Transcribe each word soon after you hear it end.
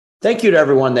Thank you to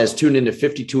everyone that has tuned into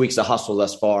 52 Weeks of Hustle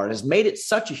thus far and has made it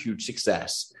such a huge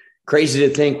success. Crazy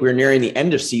to think we're nearing the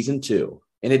end of season 2.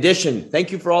 In addition,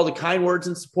 thank you for all the kind words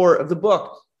and support of the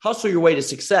book, Hustle Your Way to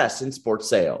Success in Sports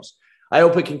Sales. I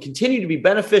hope it can continue to be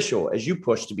beneficial as you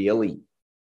push to be elite.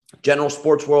 General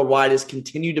Sports Worldwide has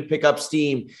continued to pick up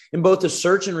steam in both the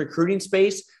search and recruiting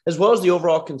space, as well as the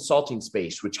overall consulting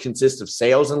space, which consists of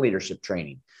sales and leadership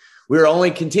training. We are only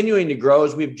continuing to grow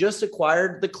as we've just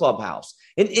acquired the Clubhouse,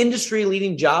 an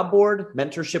industry-leading job board,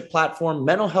 mentorship platform,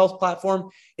 mental health platform,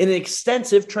 and an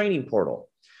extensive training portal.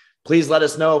 Please let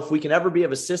us know if we can ever be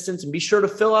of assistance and be sure to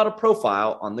fill out a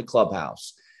profile on the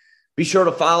Clubhouse. Be sure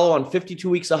to follow on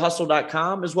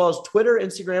 52weeksofhustle.com as well as Twitter,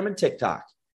 Instagram, and TikTok.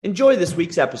 Enjoy this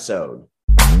week's episode.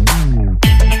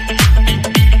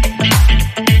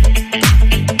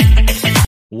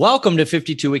 Welcome to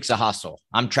 52 Weeks of Hustle.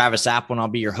 I'm Travis Apple, and I'll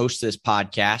be your host of this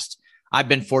podcast. I've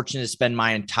been fortunate to spend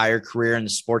my entire career in the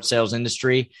sports sales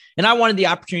industry, and I wanted the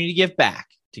opportunity to give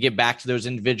back to those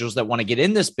individuals that want to get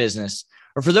in this business,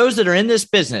 or for those that are in this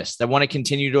business that want to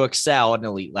continue to excel at an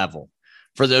elite level.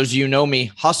 For those of you who know me,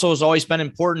 hustle has always been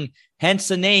important, hence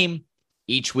the name.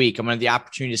 Each week, I'm going to have the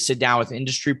opportunity to sit down with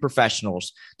industry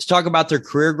professionals to talk about their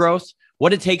career growth,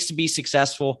 what it takes to be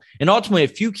successful, and ultimately a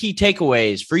few key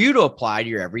takeaways for you to apply to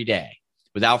your everyday.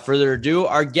 Without further ado,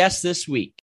 our guest this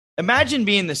week. Imagine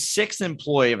being the 6th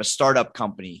employee of a startup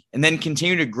company and then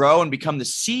continue to grow and become the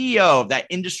CEO of that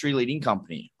industry-leading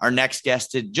company. Our next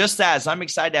guest did just that, as I'm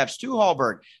excited to have Stu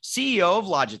Hallberg, CEO of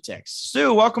Logitix.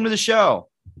 Stu, welcome to the show.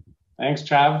 Thanks,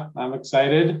 Trav. I'm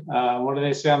excited. What do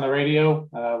they say on the radio?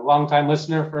 Long-time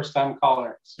listener, first-time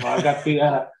caller. So I've got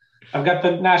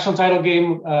the national title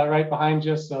game right behind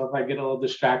you. So if I get a little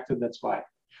distracted, that's why.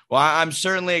 Well, I'm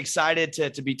certainly excited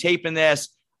to be taping this.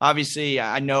 Obviously,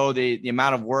 I know the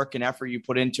amount of work and effort you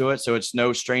put into it, so it's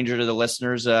no stranger to the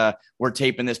listeners. We're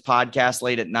taping this podcast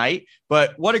late at night,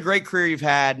 but what a great career you've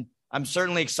had. I'm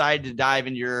certainly excited to dive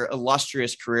into your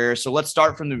illustrious career. So let's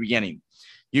start from the beginning.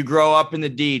 You grow up in the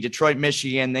Detroit,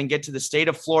 Michigan, then get to the state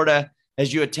of Florida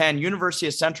as you attend University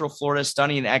of Central Florida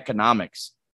studying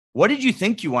economics. What did you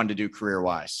think you wanted to do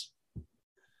career-wise?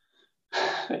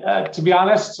 To be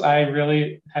honest, I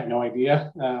really had no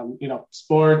idea.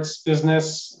 Sports,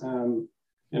 business, and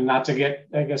not to get,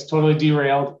 totally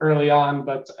derailed early on,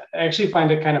 but I actually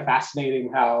find it kind of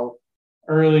fascinating how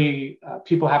early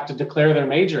people have to declare their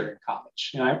major in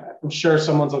college. I'm sure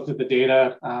someone's looked at the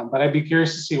data, but I'd be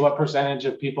curious to see what percentage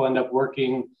of people end up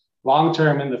working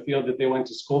long-term in the field that they went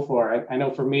to school for. I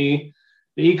know for me,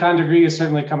 the econ degree has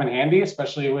certainly come in handy,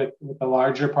 especially with the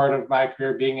larger part of my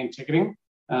career being in ticketing.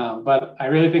 But I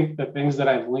really think the things that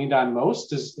I've leaned on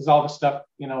most is all the stuff,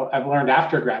 I've learned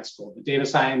after grad school, the data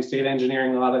science, data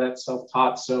engineering, a lot of that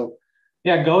self-taught. So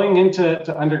yeah, going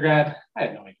into undergrad, I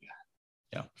had no idea.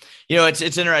 Yeah. It's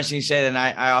interesting you say that. And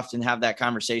I often have that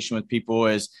conversation with people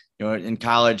is, in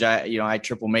college, I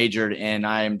triple majored and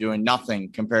I am doing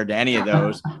nothing compared to any of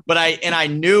those, but I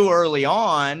knew early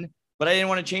on, but I didn't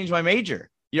want to change my major,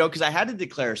 because I had to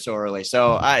declare so early.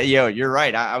 So you're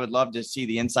right. I would love to see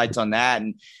the insights on that.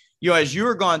 And, as you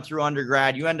were going through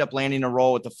undergrad, you end up landing a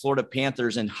role with the Florida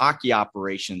Panthers in hockey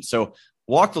operations. So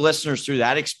walk the listeners through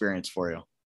that experience for you.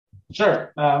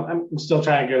 Sure. I'm still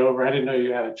trying to get over. I didn't know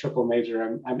you had a triple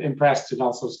major. I'm impressed and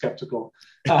also skeptical.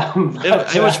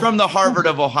 It was from the Harvard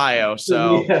of Ohio.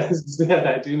 So yes,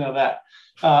 I do know that.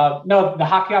 No, the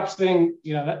hockey ops thing,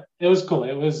 it was cool.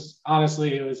 It was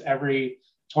every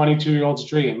 22-year-old's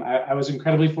dream. I was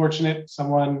incredibly fortunate.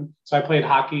 So I played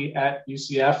hockey at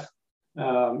UCF,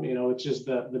 which is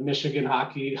the Michigan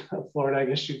hockey of Florida, I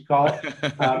guess you'd call it.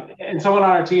 And someone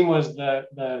on our team was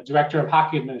the director of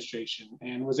hockey administration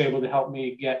and was able to help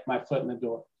me get my foot in the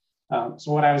door.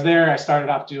 So when I was there, I started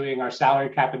off doing our salary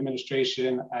cap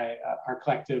administration, our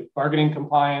collective bargaining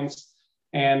compliance,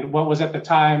 and what was at the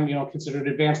time, considered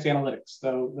advanced analytics.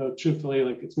 Though truthfully,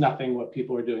 it's nothing what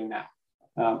people are doing now.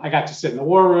 I got to sit in the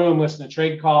war room, listen to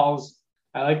trade calls.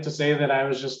 I like to say that I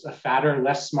was just a fatter,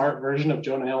 less smart version of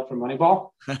Jonah Hill from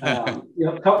Moneyball. A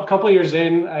couple of years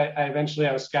in, I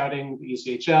was scouting the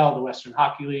ECHL, the Western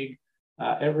Hockey League.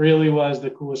 It really was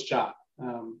the coolest job.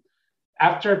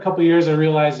 After a couple of years, I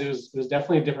realized it was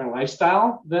definitely a different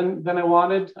lifestyle than I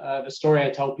wanted. The story I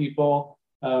tell people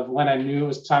of when I knew it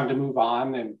was time to move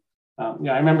on. And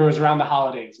I remember it was around the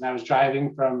holidays, and I was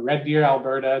driving from Red Deer,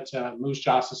 Alberta to Moose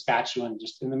Jaw, Saskatchewan,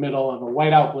 just in the middle of a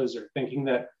whiteout blizzard, thinking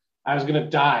that I was going to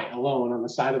die alone on the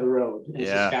side of the road in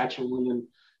Saskatchewan.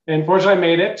 And fortunately, I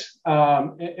made it.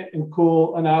 And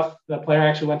cool enough, the player I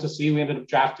actually went to see, we ended up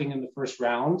drafting in the first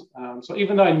round. So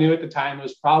even though I knew at the time it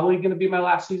was probably going to be my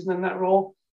last season in that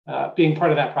role, being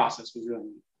part of that process was really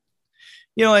neat.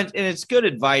 And it's good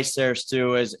advice there,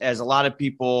 Stu, as a lot of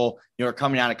people, are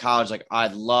coming out of college, like,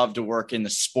 I'd love to work in the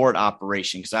sport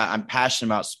operation because I'm passionate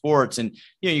about sports. And,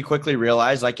 you quickly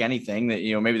realize, like anything, that,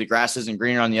 maybe the grass isn't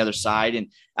greener on the other side. And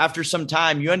after some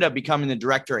time, you end up becoming the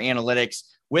director of analytics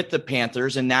with the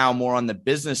Panthers, and now more on the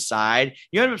business side.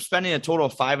 You end up spending a total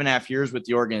of 5.5 years with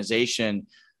the organization.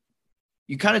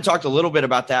 You kind of talked a little bit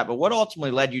about that, but what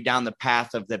ultimately led you down the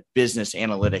path of the business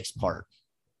analytics part?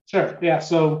 Sure. Yeah.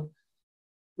 So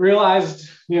realized,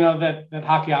 that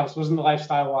hockey ops wasn't the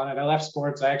lifestyle I wanted. I left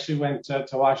sports. I actually went to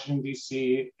Washington,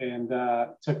 D.C. and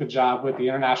took a job with the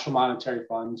International Monetary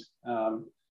Fund.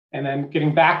 And then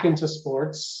getting back into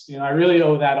sports, I really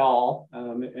owe that all,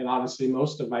 and honestly,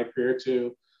 most of my career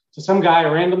to some guy I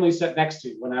randomly sat next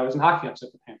to when I was in hockey ops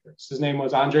at the Panthers. His name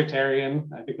was Andre Therrien.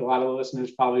 I think a lot of the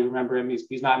listeners probably remember him.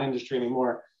 He's not in industry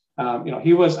anymore.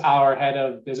 He was our head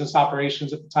of business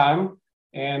operations at the time.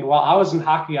 And while I was in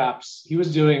hockey ops, he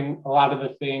was doing a lot of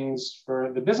the things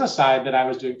for the business side that I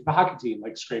was doing for the hockey team,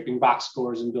 like scraping box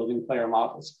scores and building player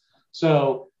models.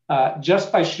 So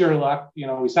just by sheer luck,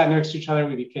 we sat next to each other.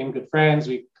 We became good friends.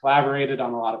 We collaborated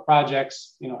on a lot of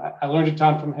projects. I learned a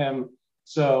ton from him.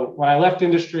 So when I left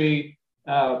industry,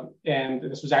 and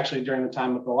this was actually during the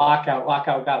time of the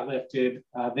lockout got lifted.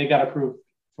 They got approved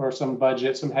for some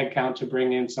budget, some headcount to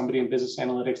bring in somebody in business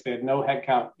analytics. They had no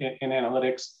headcount in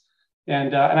analytics.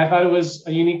 And I thought it was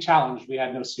a unique challenge. We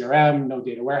had no CRM, no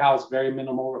data warehouse, very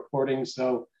minimal reporting.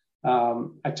 So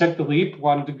I took the leap,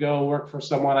 wanted to go work for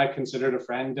someone I considered a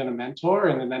friend and a mentor,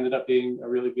 and it ended up being a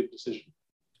really good decision.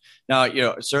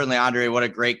 No, certainly, Andre, what a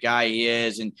great guy he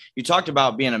is. And you talked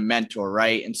about being a mentor,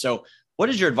 right? And so what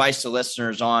is your advice to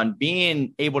listeners on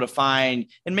being able to find,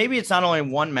 and maybe it's not only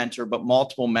one mentor, but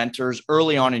multiple mentors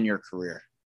early on in your career?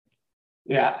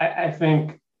 Yeah, I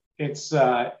think it's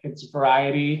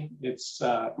variety. It's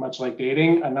much like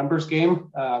dating, a numbers game.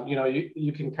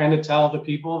 You can kind of tell the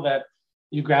people that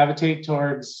you gravitate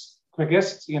towards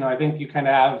quickest. I think you kind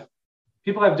of have,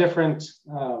 people have different,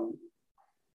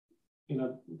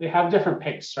 they have different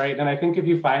pace, right? And I think if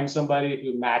you find somebody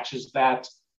who matches that,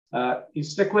 you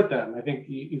stick with them. I think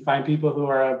you find people who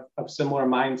are of similar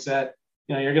mindset.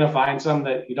 You're going to find some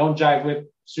that you don't jive with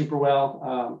super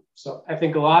well. So I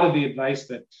think a lot of the advice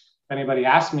that anybody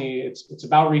asks me, it's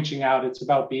about reaching out. It's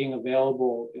about being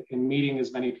available and meeting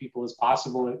as many people as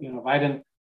possible. If I didn't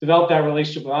develop that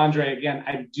relationship with Andre, again,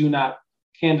 I do not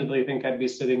candidly think I'd be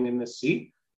sitting in this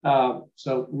seat.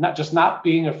 So not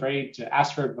being afraid to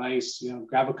ask for advice,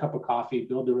 grab a cup of coffee,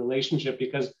 build a relationship,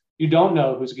 because you don't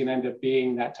know who's going to end up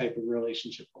being that type of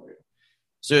relationship for you.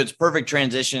 So it's perfect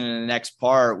transition in the next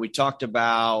part. We talked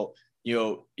about,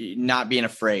 not being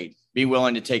afraid, be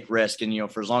willing to take risk.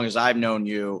 And, for as long as I've known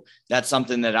you, that's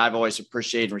something that I've always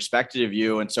appreciated and respected of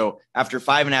you. And so after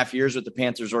 5.5 years with the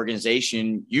Panthers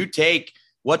organization, you take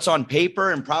what's on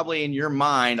paper and probably in your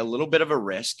mind a little bit of a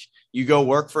risk. You go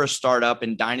work for a startup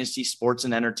in Dynasty Sports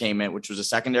and Entertainment, which was a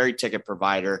secondary ticket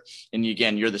provider. And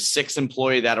again, you're the 6th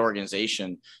employee of that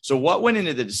organization. So what went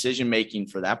into the decision-making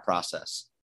for that process?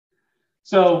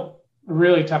 So a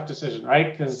really tough decision,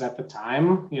 right? Because at the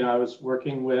time, I was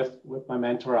working with my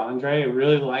mentor, Andre. I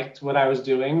really liked what I was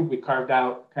doing. We carved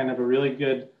out kind of a really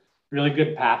good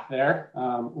path there.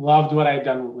 Loved what I had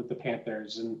done with the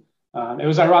Panthers. And it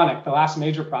was ironic. The last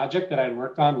major project that I had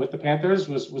worked on with the Panthers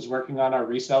was working on our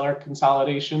reseller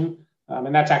consolidation.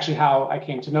 And that's actually how I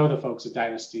came to know the folks at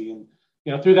Dynasty.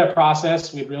 And, through that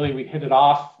process, we hit it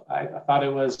off. I thought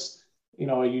it was,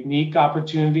 a unique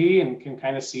opportunity, and can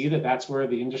kind of see that that's where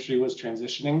the industry was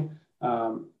transitioning.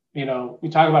 We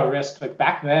talk about risk, like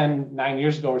back then, 9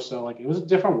 years ago or so, like it was a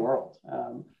different world.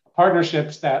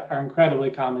 Partnerships that are incredibly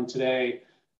common today,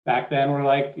 back then were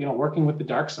like, working with the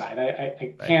dark side.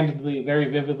 I candidly, very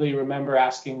vividly remember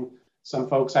asking some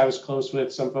folks I was close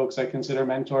with, some folks I consider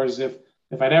mentors, if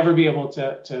I'd ever be able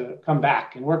to come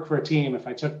back and work for a team if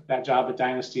I took that job at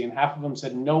Dynasty. And half of them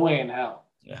said, no way in hell.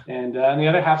 Yeah. And the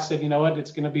other half said, you know what,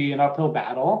 it's going to be an uphill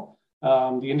battle.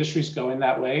 The industry's going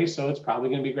that way, so it's probably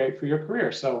going to be great for your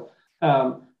career. So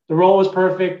the role was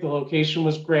perfect. The location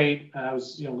was great. I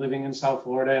was, living in South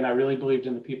Florida, and I really believed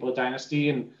in the people at Dynasty.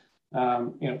 And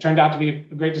it turned out to be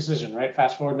a great decision, right?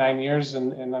 Fast forward 9 years,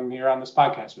 and I'm here on this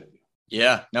podcast with you.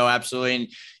 Yeah, no, absolutely. And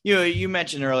you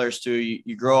mentioned earlier, Stu,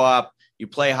 you grow up, you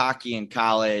play hockey in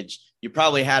college. You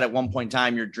probably had at one point in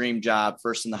time your dream job,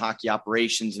 first in the hockey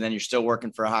operations, and then you're still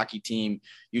working for a hockey team.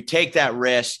 You take that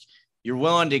risk. You're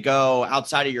willing to go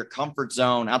outside of your comfort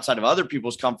zone, outside of other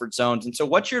people's comfort zones. And so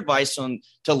what's your advice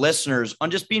to listeners on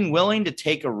just being willing to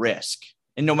take a risk,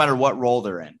 and no matter what role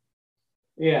they're in?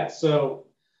 Yeah, so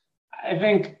I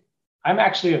think I'm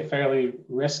actually a fairly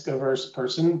risk averse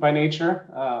person by nature.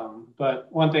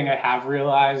 But one thing I have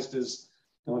realized is,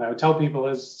 what I would tell people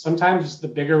is sometimes the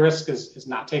bigger risk is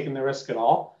not taking the risk at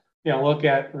all. Look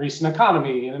at recent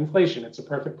economy and inflation. It's a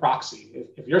perfect proxy.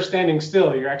 If you're standing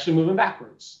still, you're actually moving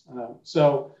backwards.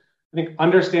 So I think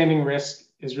understanding risk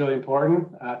is really important.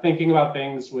 Thinking about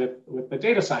things with the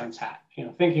data science hat,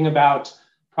 thinking about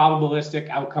probabilistic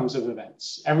outcomes of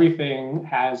events. Everything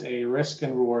has a risk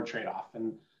and reward trade-off.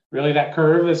 And really that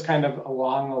curve is kind of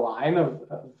along the line of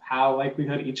how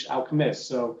likelihood each outcome is.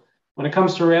 So when it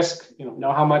comes to risk,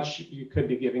 know how much you could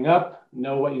be giving up,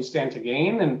 know what you stand to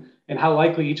gain, and how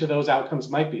likely each of those outcomes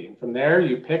might be. And from there,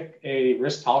 you pick a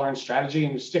risk tolerance strategy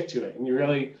and you stick to it. And you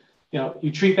really,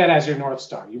 you treat that as your North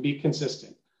Star. You be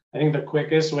consistent. I think the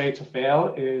quickest way to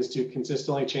fail is to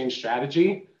consistently change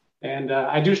strategy. And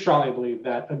I do strongly believe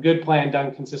that a good plan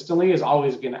done consistently is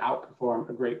always going to outperform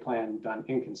a great plan done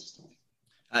inconsistently.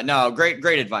 No,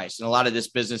 great advice. And a lot of this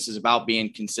business is about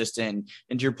being consistent.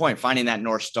 And to your point, finding that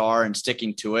North Star and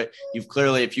sticking to it. You've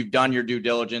clearly, if you've done your due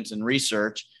diligence and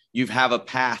research, you have a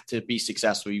path to be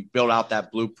successful. You've built out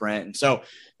that blueprint. And so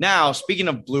now, speaking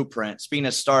of blueprint, speaking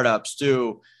of startups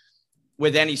too,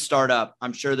 with any startup,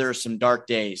 I'm sure there are some dark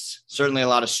days, certainly a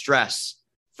lot of stress,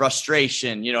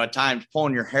 frustration, at times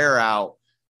pulling your hair out.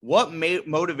 What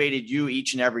motivated you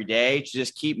each and every day to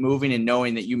just keep moving and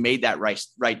knowing that you made that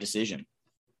right decision?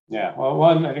 Yeah, well,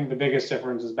 one, I think the biggest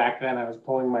difference is back then I was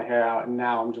pulling my hair out and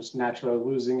now I'm just naturally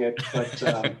losing it.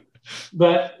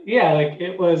 But yeah, like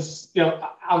it was,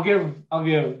 I'll give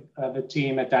the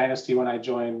team at Dynasty when I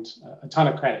joined a ton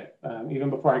of credit, even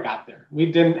before I got there. We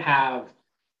didn't have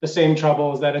the same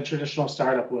troubles that a traditional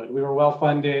startup would. We were well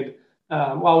funded.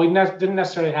 While we didn't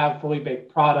necessarily have fully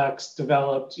baked products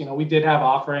developed, we did have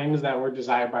offerings that were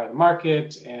desired by the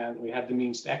market and we had the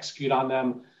means to execute on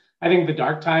them. I think the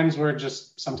dark times were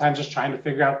sometimes just trying to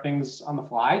figure out things on the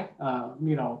fly.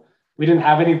 We didn't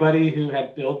have anybody who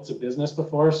had built a business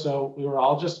before, so we were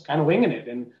all just kind of winging it.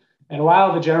 And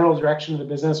while the general direction of the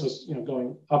business was,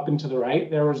 going up and to the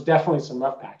right, there was definitely some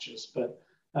rough patches. But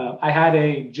I had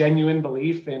a genuine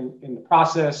belief in the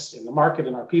process, in the market,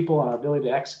 in our people, and our ability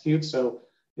to execute. So,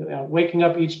 waking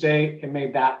up each day, it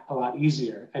made that a lot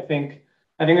easier. I think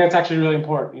that's actually really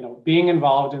important, being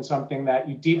involved in something that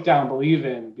you deep down believe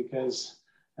in, because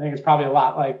I think it's probably a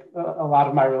lot like a lot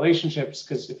of my relationships,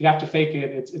 because if you have to fake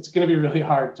it, it's going to be really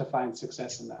hard to find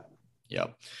success in that.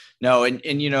 Yep. No. And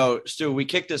Stu, we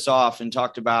kicked this off and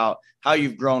talked about how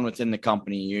you've grown within the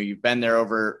company. You've been there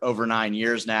over 9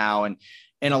 years now, and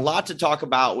a lot to talk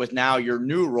about with now your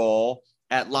new role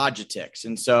at Logitix.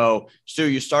 And so, Stu,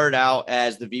 you started out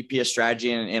as the VP of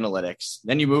Strategy and Analytics.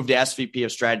 Then you moved to SVP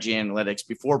of Strategy and Analytics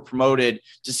before promoted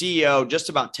to CEO just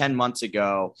about 10 months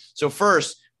ago. So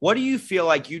first, what do you feel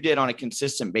like you did on a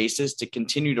consistent basis to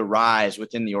continue to rise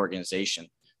within the organization?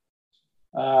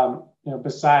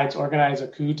 Besides organize a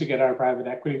coup to get our private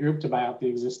equity group to buy out the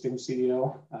existing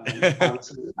CEO.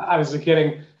 I was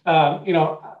kidding.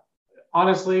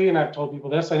 Honestly, and I've told people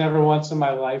this, I never once in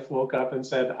my life woke up and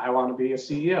said, I want to be a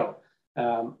CEO.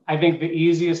 I think the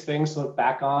easiest things to look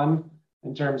back on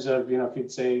in terms of, if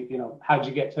you'd say, how'd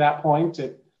you get to that point?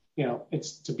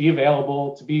 It's to be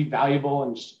available, to be valuable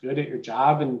and just good at your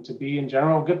job, and to be in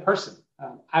general a good person.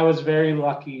 I was very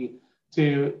lucky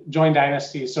to join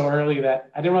Dynasty so early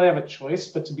that I didn't really have a choice,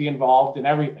 but to be involved in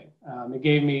everything. It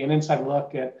gave me an inside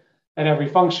look at every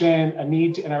function, a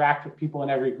need to interact with people in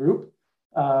every group.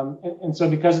 And so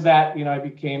because of that, I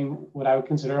became what I would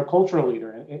consider a cultural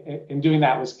leader, and doing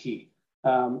that was key.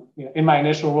 In my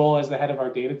initial role as the head of our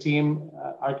data team,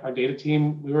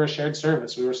 we were a shared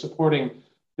service. We were supporting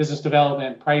business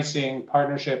development, pricing,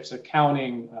 partnerships,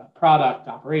 accounting, product,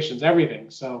 operations, everything.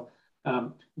 So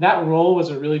that role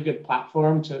was a really good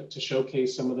platform to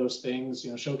showcase some of those things,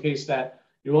 showcase that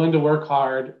you're willing to work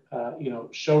hard,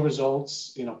 show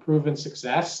results, proven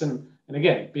success. And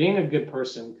again, being a good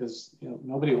person, because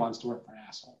nobody wants to work for an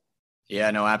asshole. Yeah,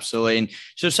 no, absolutely. And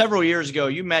so several years ago,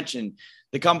 you mentioned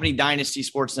the company Dynasty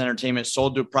Sports and Entertainment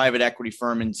sold to a private equity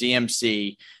firm in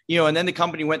ZMC, and then the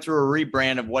company went through a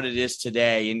rebrand of what it is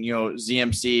today. And,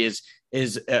 ZMC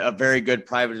is a very good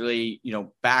privately,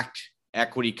 backed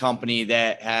equity company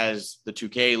that has the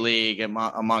 2K League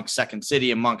amongst Second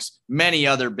City, amongst many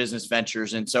other business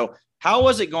ventures. And so how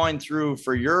was it going through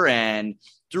for your end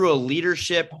through a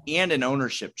leadership and an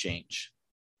ownership change?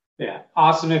 Yeah,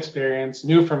 awesome experience.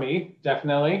 New for me,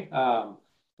 definitely. A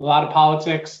lot of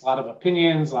politics, a lot of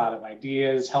opinions, a lot of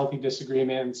ideas, healthy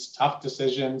disagreements, tough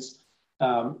decisions.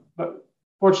 But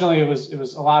fortunately, it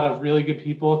was a lot of really good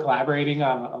people collaborating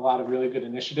on a lot of really good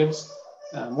initiatives.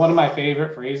 One of my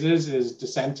favorite phrases is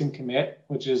dissent and commit,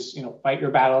 which is, fight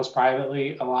your battles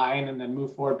privately, align, and then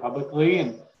move forward publicly.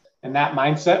 And that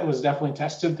mindset was definitely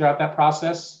tested throughout that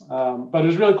process. But it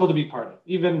was really cool to be part of.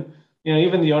 Even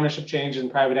the ownership change in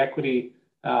private equity,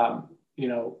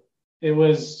 it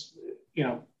was,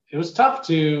 it was tough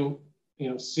to,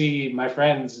 see my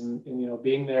friends and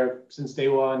being there since day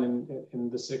one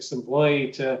and the sixth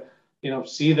employee to,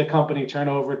 see the company turn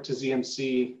over to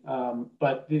ZMC.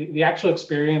 But the actual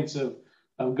experience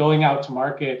of going out to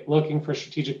market, looking for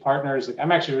strategic partners, like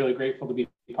I'm actually really grateful to be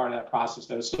part of that process.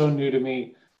 That was so new to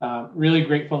me. Really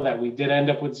grateful that we did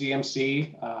end up with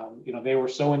ZMC. They were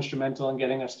so instrumental in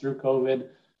getting us through COVID,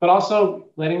 but also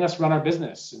letting us run our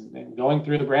business and going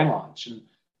through the brand launch. And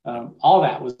all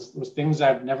that was things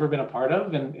I've never been a part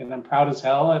of. And I'm proud as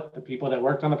hell at the people that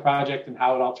worked on the project and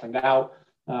how it all turned out.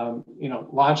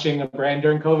 Launching a brand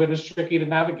during COVID was tricky to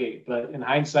navigate, but in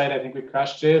hindsight, I think we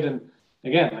crushed it. And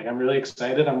again, I'm really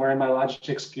excited. I'm wearing my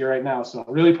Logitech gear right now. So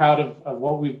I'm really proud of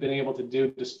what we've been able to do,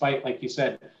 despite, like you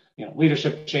said,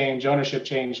 leadership change, ownership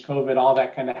change, COVID, all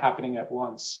that kind of happening at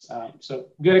once. So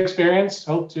good experience.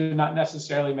 Hope to not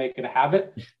necessarily make it a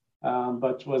habit,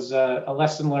 but was a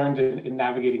lesson learned in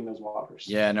navigating those waters.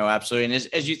 Yeah, no, absolutely. And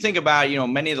as you think about,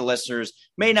 many of the listeners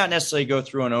may not necessarily go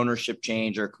through an ownership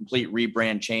change or a complete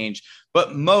rebrand change,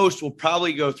 but most will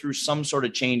probably go through some sort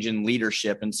of change in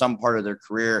leadership in some part of their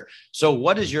career. So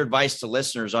what is your advice to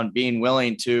listeners on being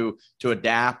willing to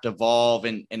adapt, evolve,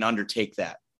 and undertake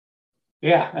that?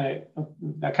 Yeah,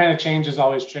 that kind of change is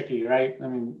always tricky, right? I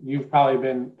mean, you've probably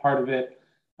been part of it.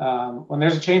 When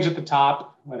there's a change at the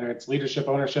top, whether it's leadership,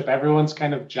 ownership, everyone's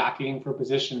kind of jockeying for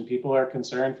position. People are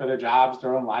concerned for their jobs,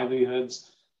 their own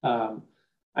livelihoods.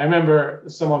 I remember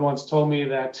someone once told me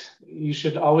that you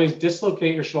should always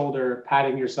dislocate your shoulder,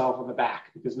 patting yourself on the back,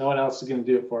 because no one else is going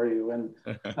to do it for you. And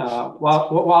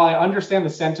while I understand the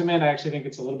sentiment, I actually think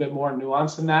it's a little bit more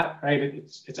nuanced than that, right?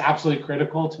 It's absolutely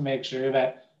critical to make sure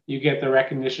that you get the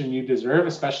recognition you deserve,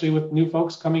 especially with new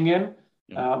folks coming in.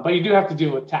 But you do have to do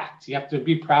it with tact. You have to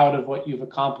be proud of what you've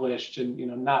accomplished and,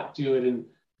 not do it in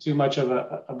too much of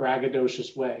a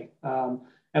braggadocious way.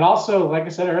 And also, like I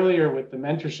said earlier, with the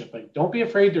mentorship, like don't be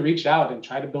afraid to reach out and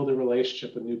try to build a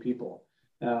relationship with new people.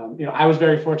 I was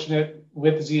very fortunate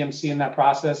with ZMC in that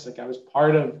process. Like I was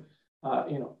part of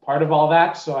all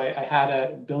that. So I had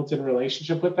a built-in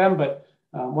relationship with them. But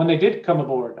when they did come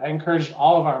aboard, I encouraged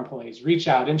all of our employees, reach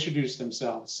out, introduce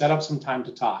themselves, set up some time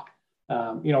to talk.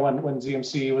 When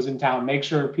ZMC was in town, make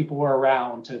sure people were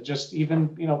around to just even,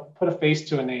 put a face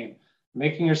to a name.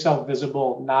 Making yourself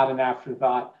visible, not an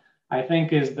afterthought, I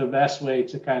think is the best way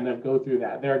to kind of go through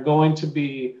that. There are going to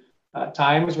be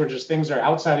times where just things are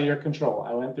outside of your control.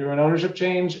 I went through an ownership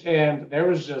change and there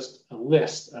was just a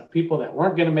list of people that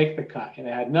weren't going to make the cut, and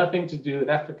it had nothing to do with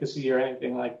efficacy or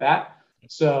anything like that.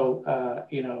 So,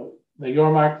 the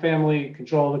Yormark family,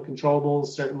 control the controllables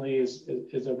certainly is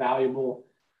a valuable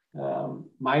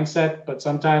mindset, but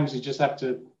sometimes you just have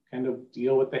to kind of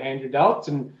deal with the hand you're dealt,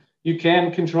 and you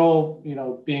can control,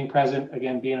 being present,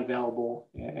 again, being available,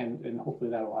 and hopefully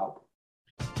that'll help.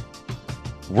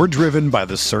 We're driven by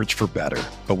the search for better,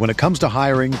 but when it comes to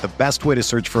hiring, the best way to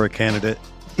search for a candidate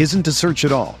isn't to search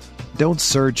at all. Don't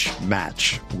search,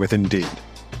 match with Indeed.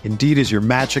 Indeed is your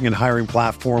matching and hiring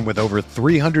platform with over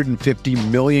 350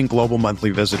 million global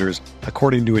monthly visitors,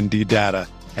 according to Indeed data,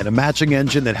 and a matching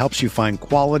engine that helps you find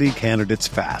quality candidates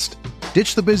fast.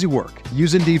 Ditch the busy work.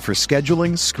 Use Indeed for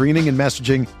scheduling, screening, and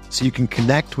messaging so you can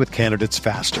connect with candidates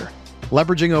faster.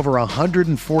 Leveraging over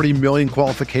 140 million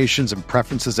qualifications and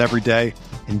preferences every day,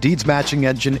 Indeed's matching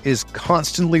engine is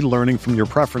constantly learning from your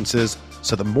preferences,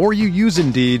 so the more you use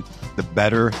Indeed, the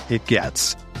better it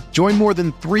gets. Join more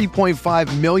than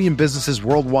 3.5 million businesses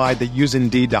worldwide that use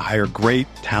Indeed to hire great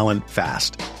talent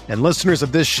fast. And listeners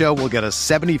of this show will get a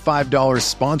 $75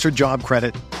 sponsored job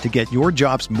credit to get your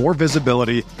jobs more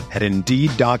visibility at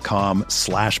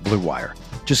Indeed.com/Blue Wire.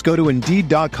 Just go to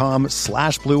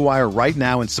Indeed.com/Blue Wire right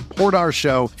now and support our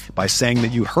show by saying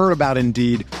that you heard about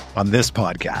Indeed on this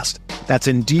podcast. That's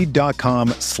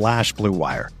Indeed.com/Blue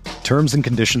Wire. Terms and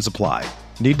conditions apply.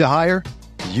 Need to hire?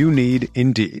 You need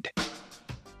Indeed.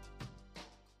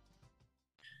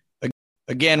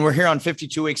 Again, we're here on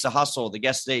 52 Weeks of Hustle. The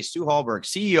guest today, Stu Hallberg,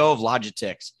 CEO of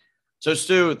Logitech. So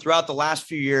Stu, throughout the last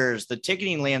few years, the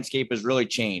ticketing landscape has really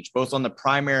changed, both on the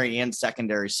primary and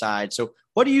secondary side. So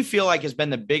what do you feel like has been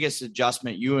the biggest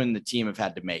adjustment you and the team have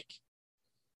had to make?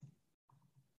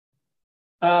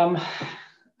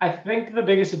 I think the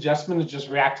biggest adjustment is just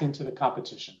reacting to the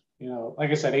competition. Like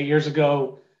I said, 8 years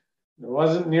ago, There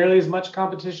wasn't nearly as much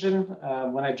competition.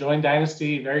 When I joined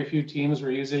Dynasty, very few teams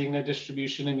were using a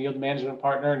distribution and yield management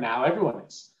partner. Now everyone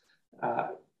is.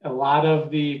 A lot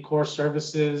of the core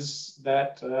services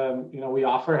that we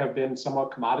offer have been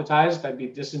somewhat commoditized. I'd be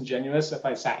disingenuous if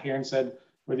I sat here and said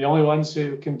we're the only ones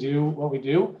who can do what we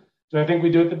do. Do I think we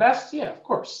do it the best? Yeah, of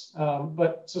course.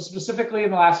 But so specifically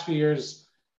in the last few years,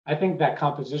 I think that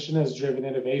competition has driven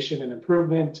innovation and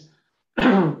improvement.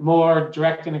 More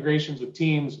direct integrations with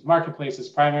teams, marketplaces,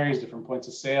 primaries, different points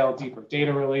of sale, deeper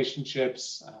data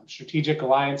relationships, strategic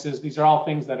alliances. These are all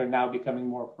things that are now becoming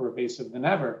more pervasive than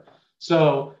ever.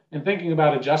 So in thinking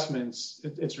about adjustments,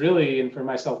 it's really, and for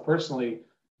myself personally,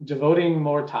 devoting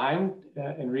more time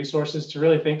and resources to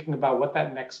really thinking about what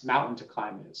that next mountain to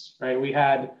climb is, right? We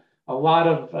had a lot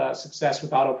of success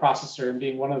with Autoprocessor and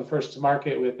being one of the first to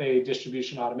market with a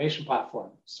distribution automation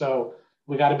platform. So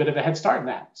we got a bit of a head start in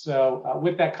that. So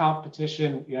with that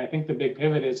competition, I think the big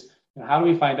pivot is how do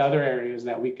we find other areas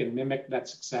that we can mimic that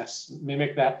success,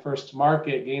 mimic that first to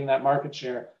market, gain that market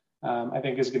share, I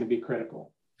think is going to be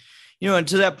critical. And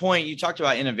to that point, you talked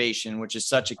about innovation, which is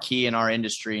such a key in our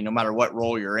industry, no matter what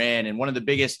role you're in. And one of the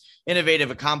biggest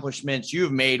innovative accomplishments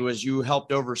you've made was you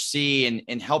helped oversee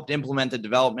and helped implement the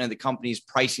development of the company's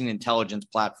pricing intelligence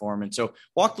platform. And so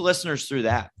walk the listeners through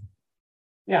that.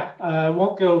 Yeah, I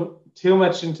won't go too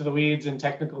much into the weeds and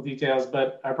technical details,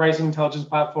 but our pricing intelligence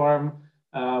platform,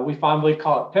 we fondly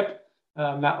call it Pip,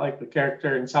 not like the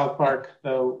character in South Park,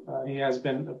 though he has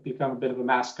become a bit of a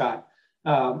mascot.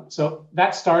 So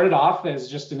that started off as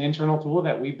just an internal tool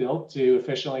that we built to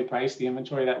efficiently price the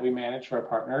inventory that we manage for our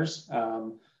partners.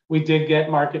 We did get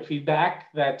market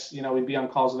feedback that, we'd be on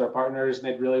calls with our partners and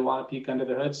they'd really want to peek under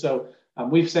the hood. So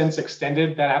we've since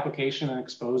extended that application and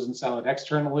expose and sell it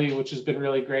externally, which has been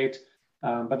really great.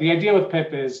 But the idea with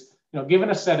Pip is, given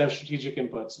a set of strategic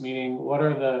inputs, meaning what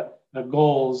are the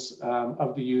goals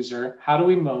of the user, how do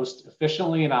we most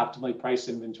efficiently and optimally price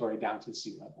inventory down to the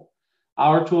C level?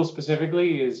 Our tool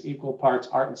specifically is equal parts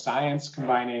art and science,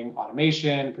 combining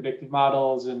automation, predictive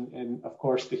models, and of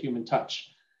course, the human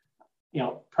touch.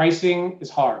 Pricing is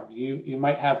hard. You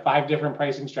might have 5 different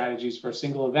pricing strategies for a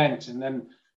single event, and then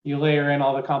you layer in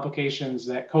all the complications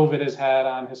that COVID has had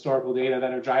on historical data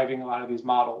that are driving a lot of these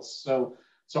models. So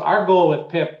our goal with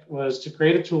Pip was to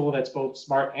create a tool that's both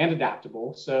smart and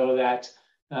adaptable so that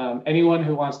anyone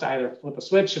who wants to either flip a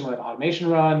switch and let automation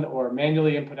run or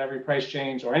manually input every price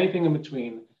change or anything in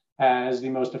between has the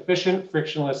most efficient,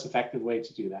 frictionless, effective way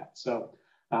to do that. So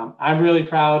I'm really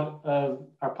proud of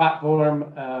our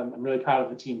platform. I'm really proud of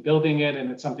the team building it.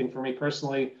 And it's something for me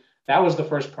personally, that was the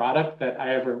first product that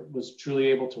I ever was truly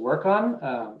able to work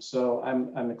on. So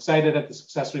I'm excited at the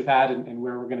success we've had and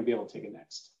where we're going to be able to take it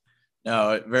next.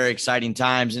 No, very exciting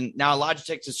times. And now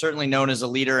Logitech is certainly known as a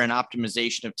leader in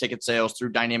optimization of ticket sales through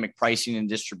dynamic pricing and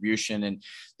distribution. And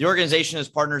the organization has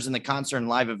partners in the concert and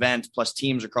live events, plus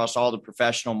teams across all the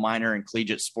professional, minor, and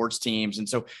collegiate sports teams. And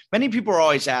so many people are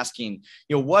always asking,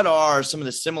 what are some of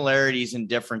the similarities and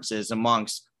differences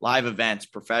amongst live events,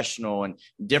 professional, and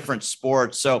different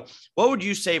sports? So what would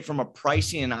you say from a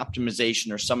pricing and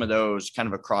optimization or some of those kind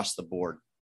of across the board?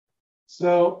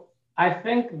 So I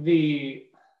think the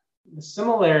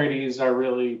similarities are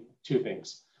really 2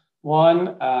 things.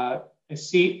 One, a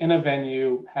seat in a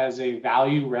venue has a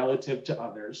value relative to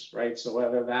others, right? So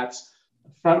whether that's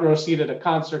a front row seat at a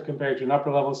concert compared to an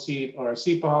upper level seat or a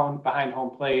seat behind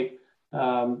home plate,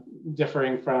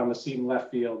 differing from a seat in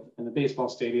left field in the baseball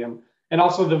stadium, and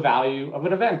also the value of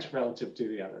an event relative to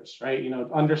the others, right?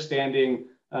 Understanding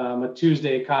a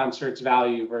Tuesday concert's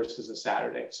value versus a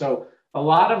Saturday. So a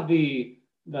lot of the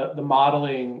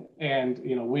modeling and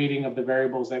weighting of the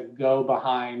variables that go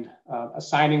behind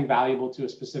assigning valuable to a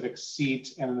specific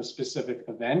seat and a specific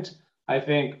event, I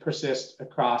think persist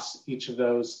across each of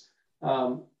those.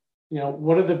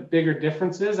 What are the bigger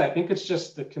differences? I think it's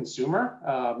just the consumer,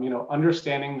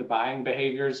 understanding the buying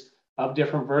behaviors of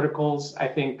different verticals. I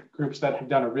think groups that have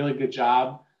done a really good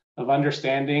job of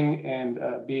understanding and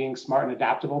being smart and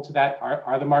adaptable to that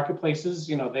are the marketplaces.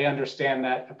 They understand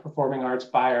that a performing arts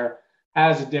buyer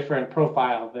has a different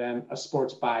profile than a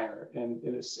sports buyer, and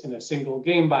in a single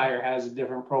game buyer has a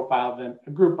different profile than a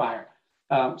group buyer.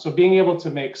 So being able to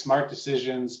make smart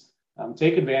decisions,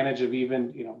 take advantage of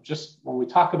even, just when we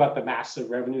talk about the massive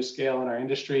revenue scale in our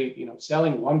industry,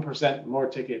 selling 1% more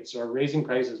tickets or raising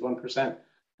prices 1%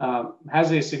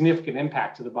 has a significant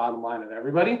impact to the bottom line of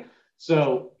everybody.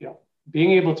 So,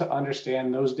 being able to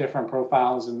understand those different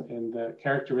profiles and the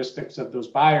characteristics of those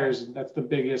buyers, that's the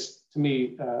biggest, to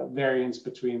me, variance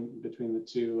between the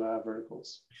 2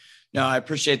 verticals. No, I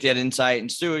appreciate that insight. And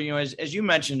Stu, as you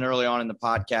mentioned early on in the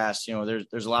podcast,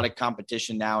 there's a lot of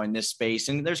competition now in this space,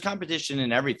 and there's competition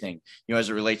in everything, as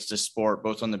it relates to sport,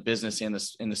 both on the business and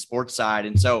in the sports side.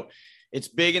 And so it's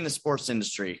big in the sports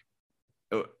industry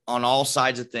on all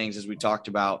sides of things, as we talked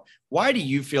about. Why do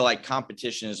you feel like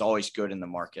competition is always good in the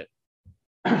market?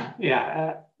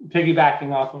 Yeah.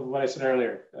 Piggybacking off of what I said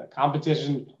earlier,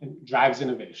 competition drives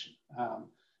innovation.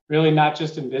 Really not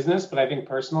just in business, but I think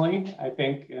personally, I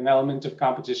think an element of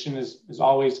competition is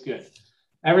always good.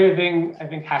 Everything I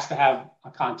think has to have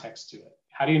a context to it.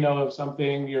 How do you know if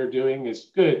something you're doing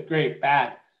is good, great,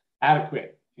 bad,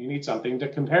 adequate? You need something to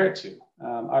compare it to.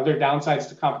 Are there downsides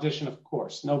to competition? Of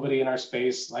course. Nobody in our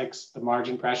space likes the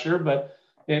margin pressure, but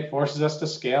it forces us to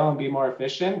scale and be more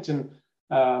efficient. And,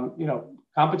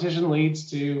 competition leads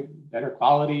to better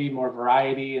quality, more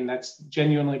variety, and that's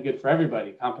genuinely good for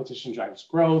everybody. Competition drives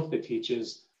growth. It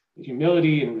teaches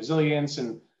humility and resilience,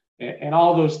 and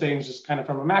all those things, just kind of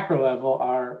from a macro level,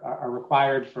 are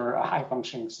required for a high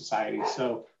functioning society.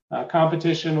 So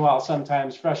competition, while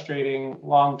sometimes frustrating,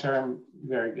 long term,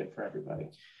 very good for everybody.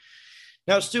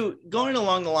 Now, Stu, going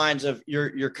along the lines of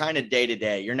your kind of day to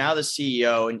day, you're now the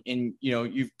CEO, and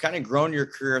you've kind of grown your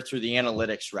career through the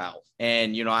analytics route.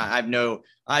 And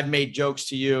I've made jokes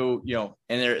to you,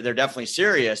 and they're definitely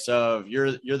serious. Of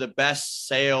you're the best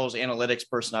sales analytics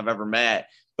person I've ever met.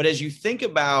 But as you think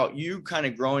about you kind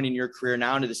of growing in your career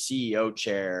now into the CEO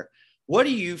chair, what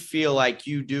do you feel like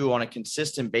you do on a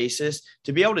consistent basis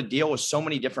to be able to deal with so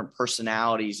many different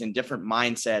personalities and different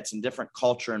mindsets and different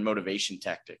culture and motivation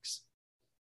tactics?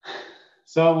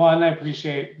 So one, I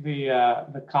appreciate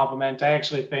the compliment. I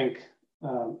actually think,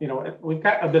 we've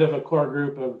got a bit of a core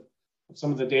group of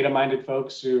some of the data-minded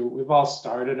folks who we've all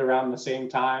started around the same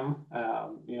time.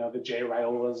 The Jay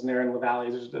Raiolas and Aaron LaValle,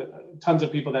 there's tons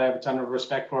of people that I have a ton of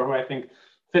respect for who I think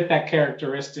fit that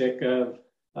characteristic of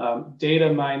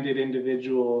data-minded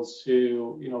individuals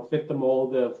who, fit the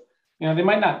mold of, they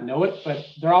might not know it, but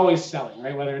they're always selling,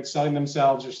 right? Whether it's selling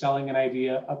themselves or selling an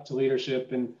idea up to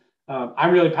leadership. And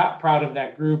I'm really proud of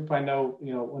that group. I know,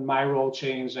 when my role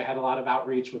changed, I had a lot of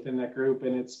outreach within that group,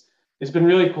 and it's been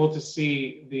really cool to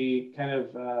see the kind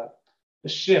of the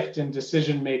shift in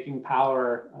decision-making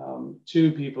power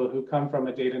to people who come from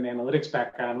a data and analytics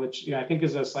background, which I think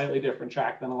is a slightly different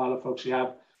track than a lot of folks you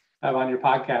have on your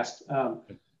podcast.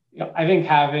 I think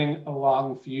having a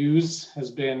long fuse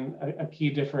has been a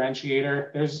key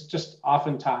differentiator. There's just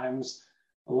oftentimes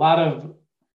a lot of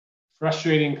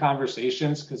frustrating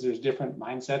conversations because there's different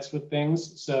mindsets with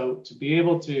things. So to be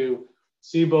able to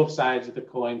see both sides of the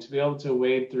coin, to be able to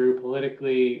wade through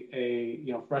politically a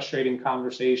frustrating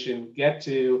conversation, get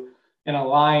to an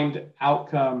aligned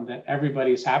outcome that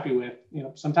everybody's happy with,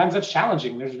 sometimes that's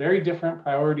challenging. There's very different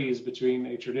priorities between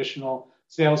a traditional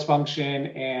sales function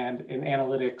and an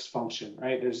analytics function,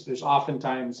 right? There's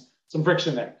oftentimes some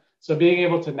friction there. So being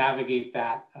able to navigate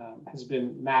that has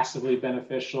been massively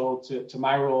beneficial to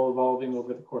my role evolving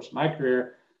over the course of my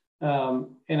career.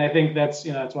 And I think that's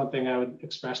one thing I would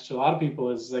express to a lot of people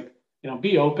is like,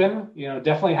 be open,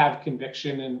 definitely have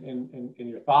conviction in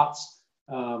your thoughts.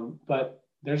 But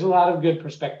there's a lot of good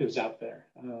perspectives out there.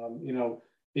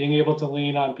 Being able to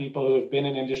lean on people who have been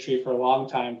in industry for a long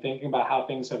time, thinking about how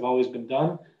things have always been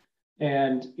done,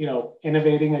 and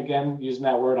innovating, again, using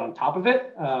that word on top of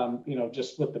it,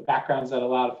 just with the backgrounds that a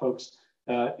lot of folks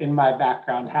in my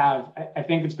background have, I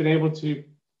think it's been able to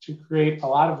create a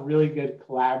lot of really good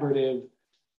collaborative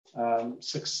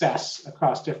success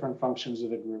across different functions of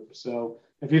the group. So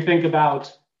if you think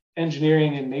about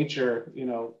engineering in nature,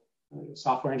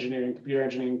 software engineering, computer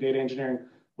engineering, data engineering,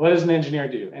 what does an engineer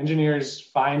do? Engineers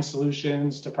find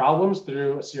solutions to problems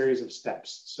through a series of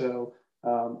steps. So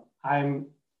I'm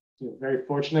very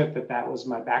fortunate that was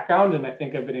my background, and I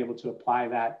think I've been able to apply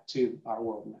that to our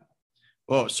world now.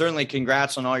 Well, certainly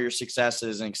congrats on all your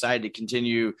successes, and excited to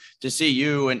continue to see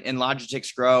you and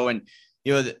Logitech grow. And,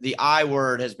 the I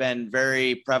word has been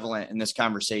very prevalent in this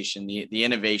conversation, the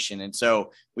innovation. And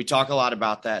so we talk a lot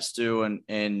about that, Stu,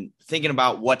 and thinking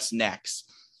about what's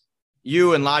next.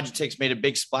 You and Logitech made a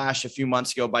big splash a few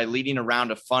months ago by leading a round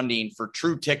of funding for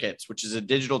True Tickets, which is a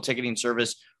digital ticketing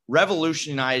service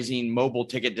revolutionizing mobile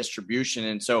ticket distribution.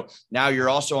 And so now you're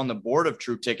also on the board of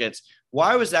True Tickets.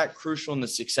 Why was that crucial in the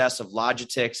success of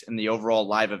Logitech and the overall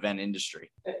live event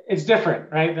industry? It's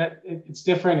different, right? It's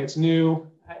different. It's new.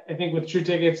 I think with True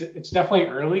Tickets, it's definitely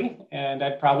early. And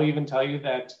I'd probably even tell you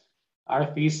that our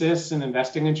thesis in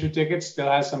investing in True Tickets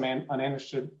still has some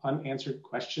unanswered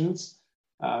questions.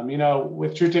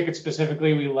 With True Tickets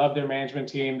specifically, we love their management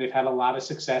team. They've had a lot of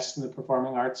success in the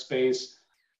performing arts space.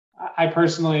 I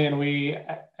personally, and we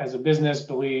as a business,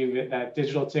 believe that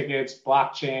digital tickets,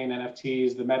 blockchain,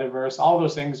 NFTs, the metaverse, all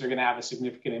those things are going to have a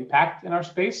significant impact in our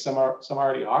space. Some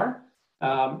already are.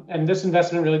 And this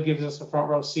investment really gives us a front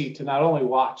row seat to not only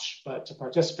watch, but to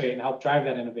participate and help drive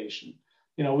that innovation.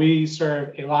 We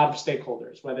serve a lot of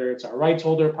stakeholders, whether it's our rights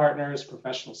holder partners,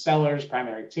 professional sellers,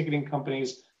 primary ticketing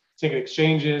companies, ticket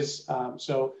exchanges.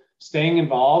 So staying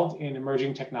involved in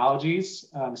emerging technologies,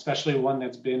 especially one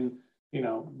that's been,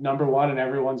 number one in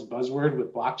everyone's buzzword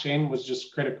with blockchain, was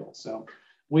just critical. So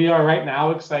we are right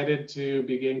now excited to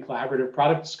begin collaborative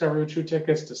product discovery with True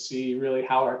Tickets to see really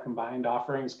how our combined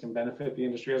offerings can benefit the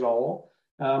industry as a whole.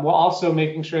 While also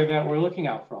making sure that we're looking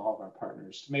out for all of our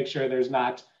partners to make sure there's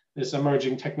not this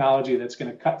emerging technology that's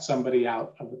going to cut somebody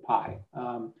out of the pie.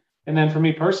 And then for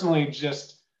me personally,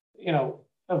 just,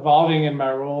 evolving in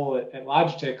my role at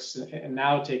Logitech and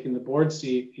now taking the board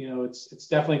seat, it's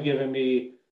definitely given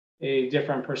me a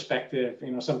different perspective.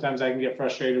 Sometimes I can get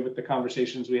frustrated with the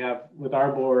conversations we have with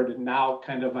our board, and now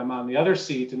kind of I'm on the other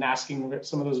seat and asking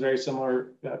some of those very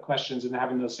similar questions and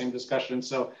having those same discussions.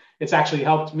 So it's actually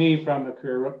helped me from a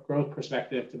career growth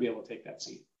perspective to be able to take that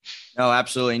seat. No,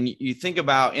 absolutely. And you think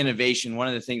about innovation. One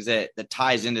of the things that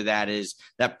ties into that is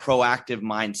that proactive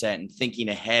mindset and thinking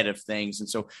ahead of things. And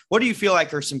so what do you feel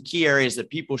like are some key areas that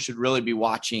people should really be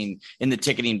watching in the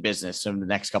ticketing business in the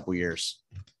next couple of years?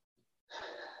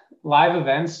 Live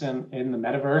events in the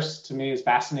metaverse to me is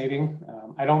fascinating.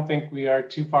 I don't think we are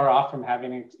too far off from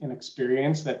having an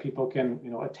experience that people can,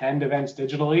 attend events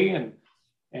digitally,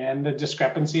 and the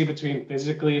discrepancy between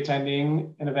physically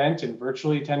attending an event and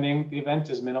virtually attending the event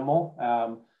is minimal.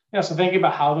 So thinking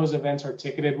about how those events are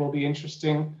ticketed will be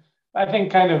interesting. I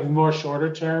think kind of more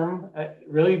shorter term,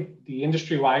 really the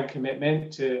industry-wide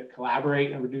commitment to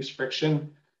collaborate and reduce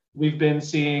friction. We've been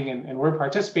seeing and we're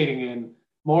participating in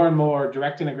more and more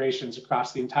direct integrations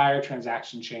across the entire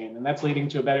transaction chain. And that's leading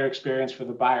to a better experience for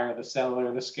the buyer, the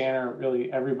seller, the scanner,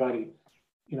 really everybody.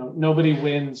 Nobody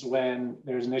wins when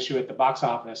there's an issue at the box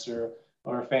office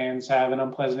or fans have an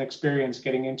unpleasant experience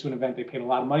getting into an event they paid a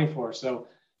lot of money for. So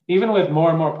even with more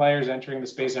and more players entering the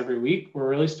space every week, we're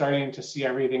really starting to see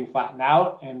everything flatten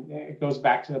out. And it goes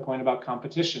back to the point about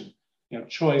competition.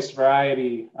 Choice,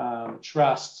 variety,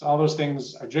 trust, all those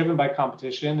things are driven by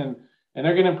competition, and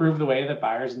they're going to improve the way that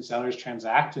buyers and sellers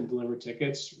transact and deliver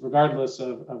tickets, regardless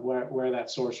of where that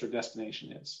source or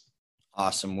destination is.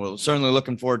 Awesome. Well, certainly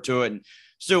looking forward to it. And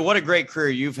Stu, what a great career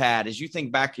you've had. As you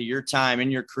think back to your time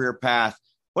in your career path,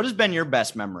 what has been your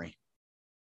best memory?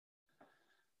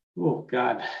 Oh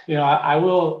God,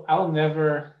 I'll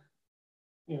never,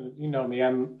 you know me,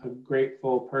 I'm a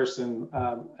grateful person.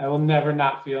 I will never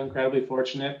not feel incredibly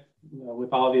fortunate,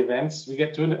 with all the events we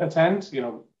get to attend,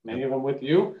 many of them with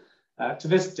you. To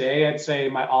this day, I'd say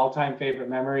my all-time favorite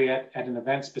memory at an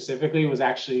event specifically was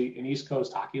actually an East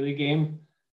Coast Hockey League game.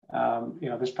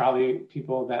 There's probably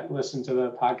people that listen to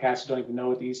the podcast who don't even know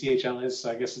what the ECHL is. So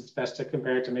I guess it's best to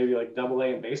compare it to maybe like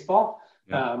AA in baseball.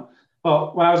 Yeah.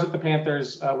 Well, when I was at the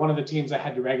Panthers, one of the teams I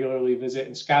had to regularly visit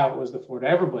and scout was the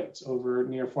Florida Everblades over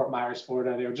near Fort Myers,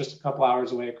 Florida. They were just a couple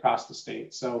hours away across the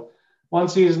state. So one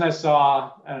season I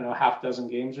saw, half dozen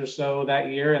games or so that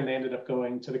year, and they ended up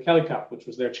going to the Kelly Cup, which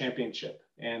was their championship.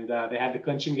 And they had the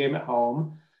clinching game at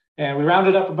home. And we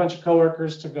rounded up a bunch of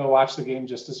coworkers to go watch the game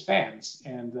just as fans.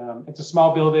 And it's a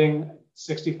small building,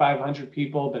 6,500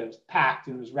 people, but it was packed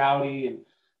and it was rowdy. And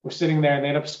we're sitting there, and they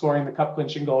ended up scoring the cup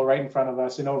clinching goal right in front of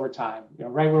us in overtime,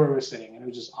 right where we were sitting. And it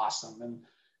was just awesome.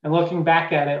 And looking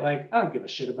back at it, I don't give a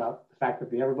shit about the fact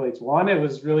that the Everblades won. It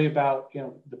was really about,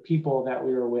 the people that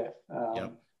we were with,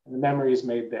 and the memories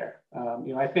made there.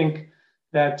 I think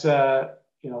that,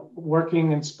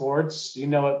 working in sports,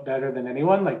 it better than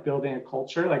anyone, building a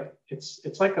culture,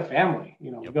 it's like a family,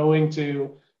 going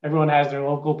to, everyone has their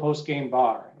local post-game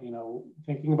bar,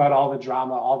 thinking about all the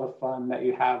drama, all the fun that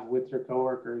you have with your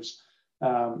coworkers.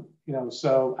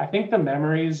 So I think the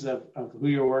memories of who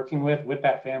you're working with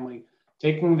that family,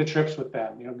 taking the trips with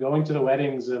them, going to the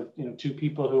weddings of, two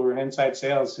people who were in inside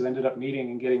sales who ended up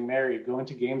meeting and getting married, going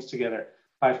to games together,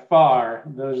 by far,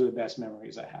 those are the best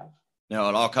memories I have. No,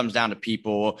 it all comes down to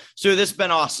people. So this has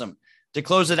been awesome. To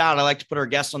close it out, I like to put our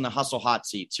guests on the hustle hot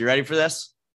seats. You ready for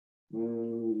this?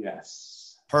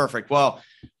 Yes. Perfect. Well,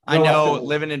 I know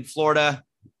living in Florida,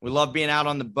 we love being out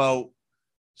on the boat.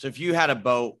 So if you had a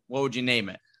boat, what would you name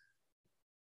it?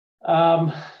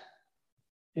 I'm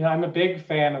a big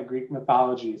fan of Greek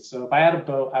mythology. So if I had a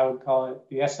boat, I would call it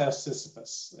the SS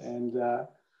Sisyphus. And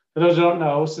for those who don't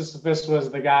know, Sisyphus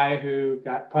was the guy who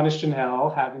got punished in hell,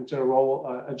 having to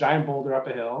roll a giant boulder up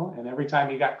a hill. And every time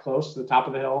he got close to the top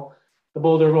of the hill, the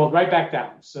boulder rolled right back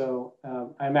down. So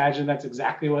I imagine that's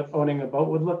exactly what owning a boat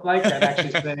would look like. I'd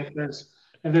actually say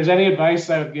if there's any advice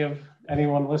I would give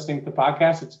anyone listening to the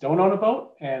podcast, it's don't own a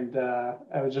boat, and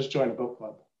I would just join a boat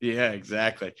club. Yeah,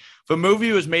 exactly. If a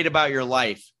movie was made about your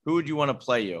life, who would you want to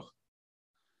play you?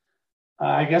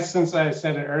 I guess since I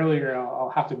said it earlier,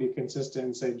 I'll have to be consistent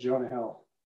and say Jonah Hill.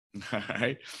 All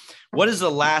right. What is the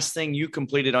last thing you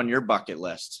completed on your bucket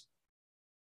list?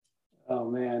 Oh,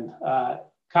 man.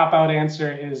 Cop-out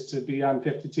answer is to be on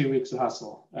 52 Weeks of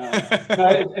Hustle.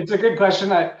 It's a good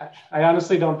question. I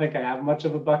honestly don't think I have much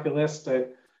of a bucket list.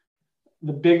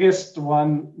 The biggest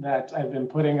one that I've been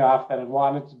putting off that I've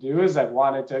wanted to do is I've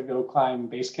wanted to go climb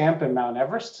base camp in Mount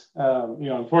Everest.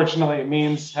 Unfortunately, it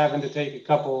means having to take a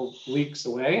couple weeks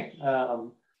away.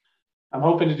 I'm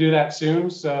hoping to do that soon.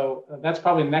 So that's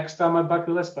probably next on my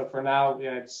bucket list. But for now,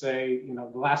 I'd say,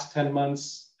 the last 10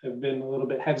 months have been a little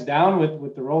bit heads down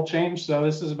with the role change. So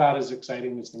this is about as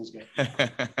exciting as things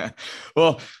get.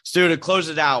 Well, Stu, to close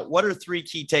it out, what are 3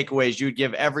 key takeaways you would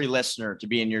give every listener to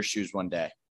be in your shoes one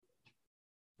day?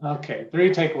 Okay,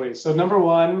 3 takeaways. So number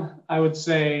 1, I would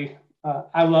say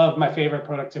I love my favorite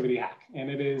productivity hack. And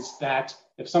it is that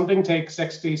if something takes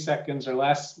 60 seconds or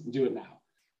less, do it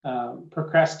now.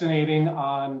 Procrastinating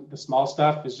on the small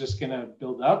stuff is just going to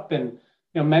build up, and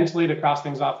mentally to cross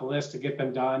things off the list to get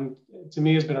them done, to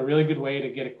me, has been a really good way to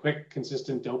get a quick,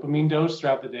 consistent dopamine dose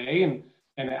throughout the day, and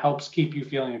it helps keep you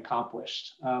feeling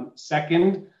accomplished.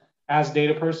 Second, as a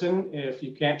data person, if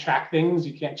you can't track things,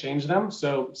 you can't change them.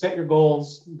 So set your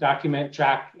goals, document,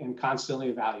 track, and constantly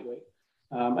evaluate.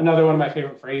 Another one of my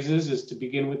favorite phrases is to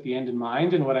begin with the end in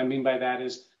mind. And what I mean by that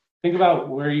is think about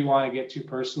where you want to get to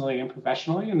personally and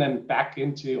professionally, and then back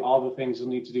into all the things you'll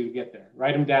need to do to get there.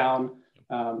 Write them down,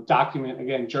 document,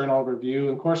 again, journal, review,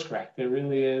 and course correct. It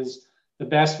really is the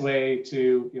best way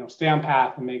to stay on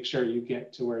path and make sure you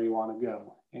get to where you want to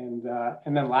go.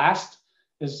 And then last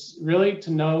is really to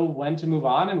know when to move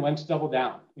on and when to double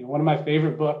down. One of my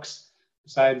favorite books,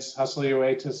 besides Hustle Your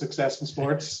Way to Success in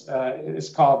Sports, is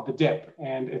called The Dip.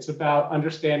 And it's about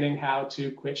understanding how to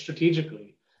quit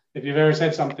strategically. If you've ever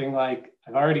said something like,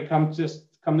 I've already come this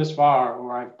far,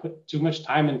 or I've put too much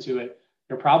time into it,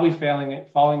 you're probably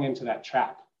falling into that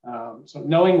trap. So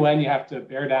knowing when you have to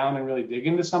bear down and really dig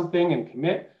into something and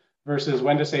commit versus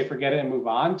when to say forget it and move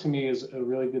on, to me is a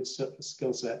really good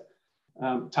skill set.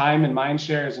 Time and mind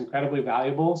share is incredibly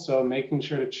valuable. So making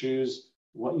sure to choose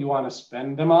what you want to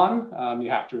spend them on, you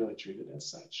have to really treat it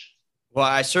as such. Well,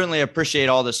 I certainly appreciate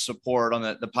all the support on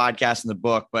the podcast and the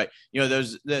book, but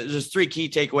those 3 key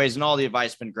takeaways, and all the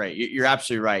advice has been great. You're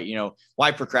absolutely right.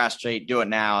 Why procrastinate? Do it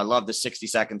now. I love the 60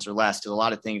 seconds or less, because a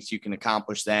lot of things you can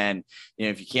accomplish then.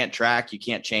 If you can't track, you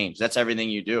can't change. That's everything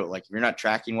you do. Like if you're not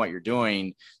tracking what you're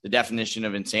doing, the definition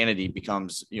of insanity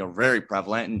becomes, very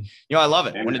prevalent. And, I love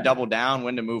it. When to double down,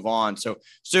 when to move on. So,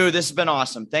 Stu, this has been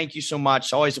awesome. Thank you so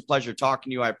much. Always a pleasure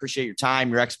talking to you. I appreciate your time,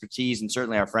 your expertise, and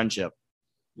certainly our friendship.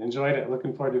 Enjoyed it.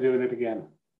 Looking forward to doing it again.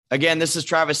 Again, this is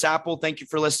Travis Apple. Thank you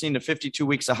for listening to 52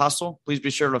 Weeks of Hustle. Please be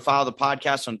sure to follow the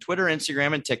podcast on Twitter,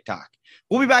 Instagram, and TikTok.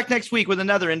 We'll be back next week with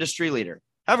another industry leader.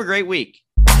 Have a great week.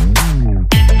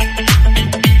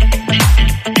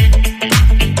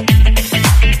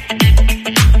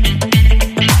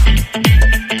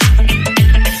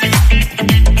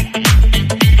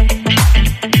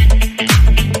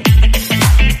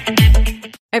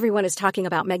 Everyone is talking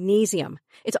about magnesium.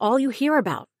 It's all you hear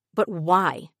about. But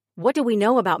why? What do we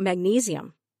know about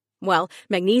magnesium? Well,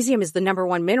 magnesium is the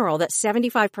 #1 mineral that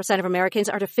 75% of Americans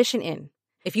are deficient in.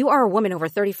 If you are a woman over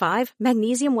 35,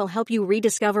 magnesium will help you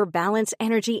rediscover balance,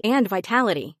 energy, and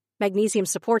vitality. Magnesium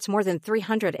supports more than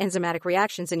 300 enzymatic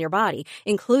reactions in your body,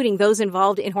 including those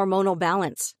involved in hormonal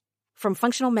balance. From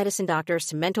functional medicine doctors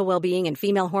to mental well-being and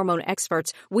female hormone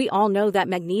experts, we all know that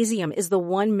magnesium is the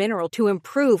one mineral to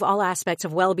improve all aspects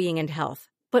of well-being and health.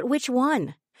 But which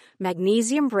one?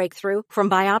 Magnesium Breakthrough from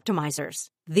Bioptimizers,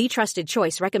 the trusted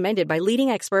choice recommended by leading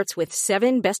experts with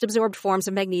 7 best-absorbed forms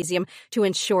of magnesium to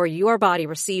ensure your body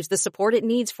receives the support it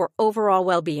needs for overall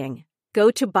well-being.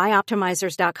 Go to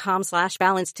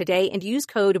bioptimizers.com/balance today and use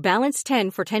code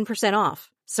BALANCE10 for 10% off.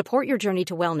 Support your journey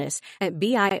to wellness at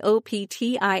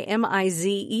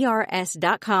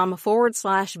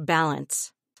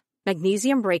bioptimizers.com/balance.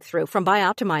 Magnesium Breakthrough from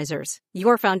Bioptimizers,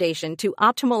 your foundation to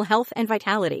optimal health and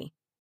vitality.